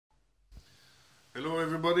Hello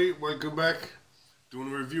everybody, welcome back.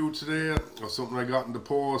 Doing a review today of something I got in the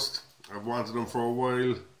post. I've wanted them for a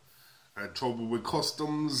while. I had trouble with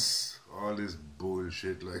customs, all this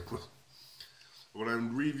bullshit like. What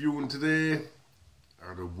I'm reviewing today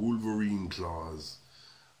are the Wolverine claws.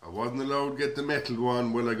 I wasn't allowed to get the metal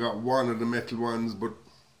one. Well, I got one of the metal ones, but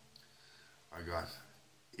I got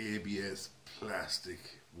ABS plastic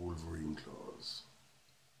Wolverine claws.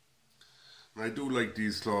 And I do like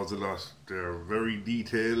these claws a lot. They're very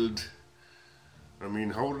detailed. I mean,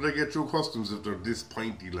 how did I get through customs if they're this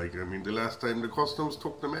pointy? Like, I mean, the last time the customs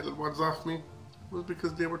took the metal ones off me was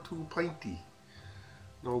because they were too pointy.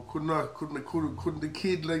 No, couldn't the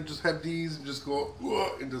kid like just have these and just go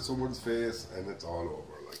into someone's face and it's all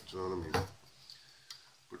over? Like, do you know what I mean?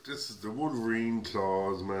 But this is the Wolverine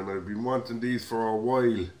claws, man. I've been wanting these for a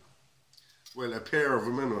while. Well, a pair of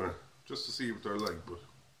them anyway, just to see what they're like. But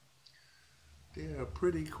they are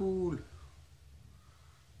pretty cool.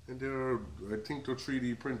 And they're, I think they're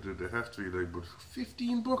 3D printed, they have to be like, but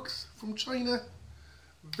 15 bucks from China.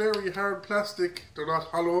 Very hard plastic, they're not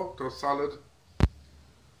hollow, they're solid.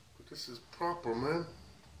 But this is proper, man.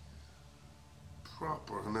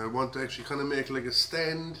 Proper, and I want to actually kind of make like a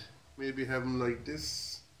stand. Maybe have them like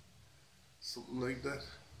this. Something like that.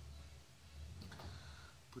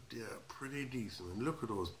 But they are pretty decent, and look at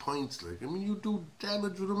those points, like, I mean, you do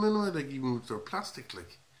damage with them anyway, like, even if they're plastic,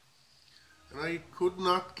 like. And I could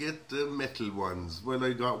not get the metal ones. Well,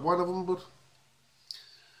 I got one of them, but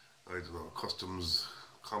I don't know, customs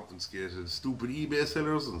confiscated stupid eBay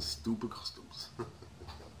sellers and stupid customs. But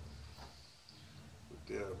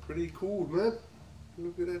they are pretty cool, man.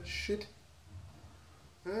 Look at that shit.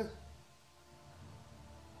 Huh?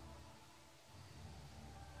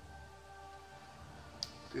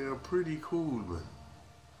 They are pretty cool, man.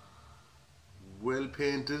 Well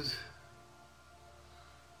painted.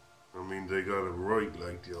 I mean, they got it right,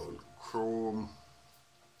 like the old chrome,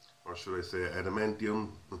 or should I say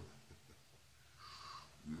adamantium.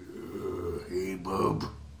 Yeah, hey, bub.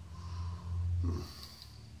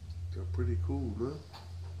 They're pretty cool, man.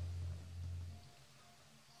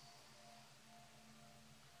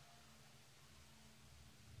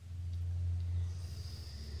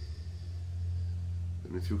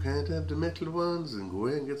 And if you can't have the metal ones, then go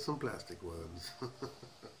ahead and get some plastic ones.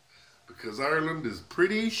 Because Ireland is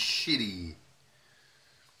pretty shitty.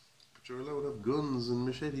 But you're allowed to have guns and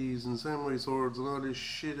machetes and samurai swords and all this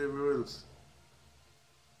shit everywhere else.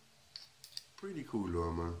 Pretty cool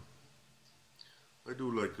though, man. I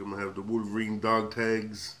do like them. I have the Wolverine dog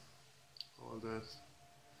tags. All that.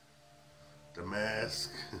 The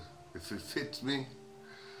mask. If it fits me,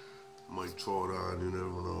 I might throw it on, you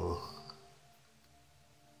never know.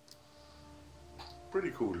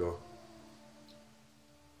 Pretty cool though.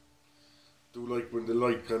 Do like when the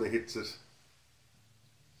light kind of hits it.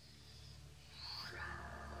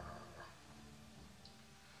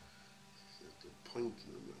 The point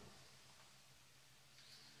in it.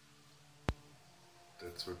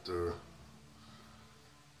 That's what they're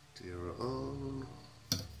on.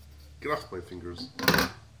 Get off my fingers.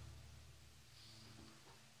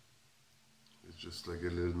 It's just like a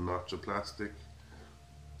little notch of plastic.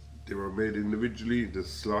 They were made individually, the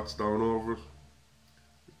slots down over it.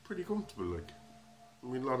 It's pretty comfortable, like. I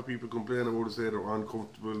mean, a lot of people complain about it, say they're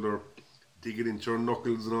uncomfortable, they're digging into your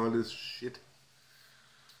knuckles and all this shit.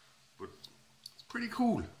 But it's pretty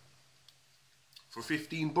cool. For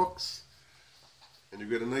 15 bucks. And you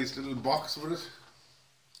get a nice little box with it.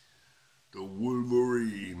 The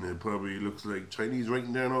Wolverine. It probably looks like Chinese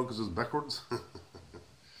writing there now because it's backwards.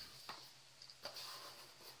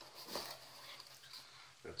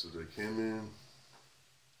 That's what they came in.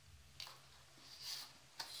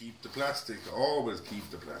 Keep the plastic, always keep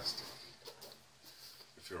the plastic.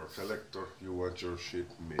 If you're a collector, you want your shit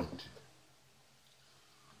mint.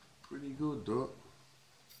 Pretty good though.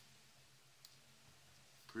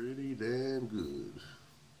 Pretty damn good.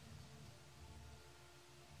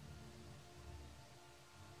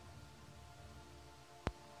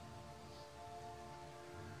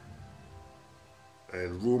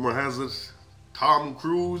 And rumor has it, Tom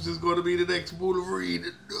Cruise is going to be the next Wolverine.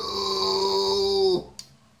 No!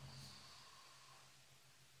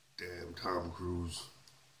 Damn Tom Cruise.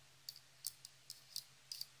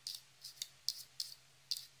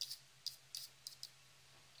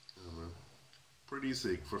 Oh, man. Pretty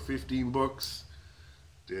sick. For 15 bucks,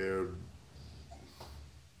 they're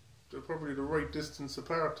probably the right distance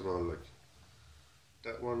apart and all. Like,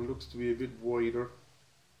 that one looks to be a bit wider.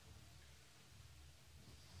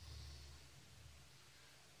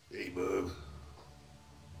 Hey, bub.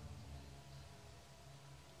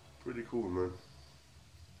 Pretty cool, man.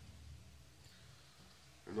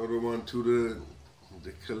 Another one to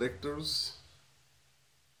the collectors.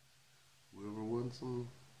 Whoever wants them,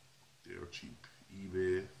 they're cheap.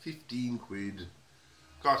 eBay, 15 quid.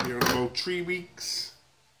 Got here in about 3 weeks.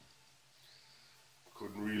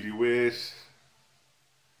 Couldn't really wait,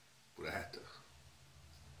 but I had to. It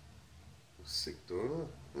was sick though,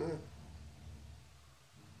 huh?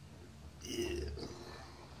 Yeah.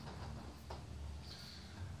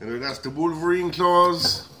 Anyway, that's the Wolverine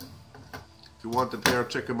claws. If you want the pair,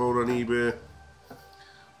 check them out on eBay.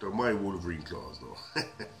 They're my Wolverine claws though.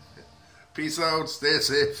 Peace out, stay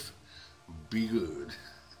safe, be good.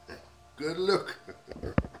 Good luck.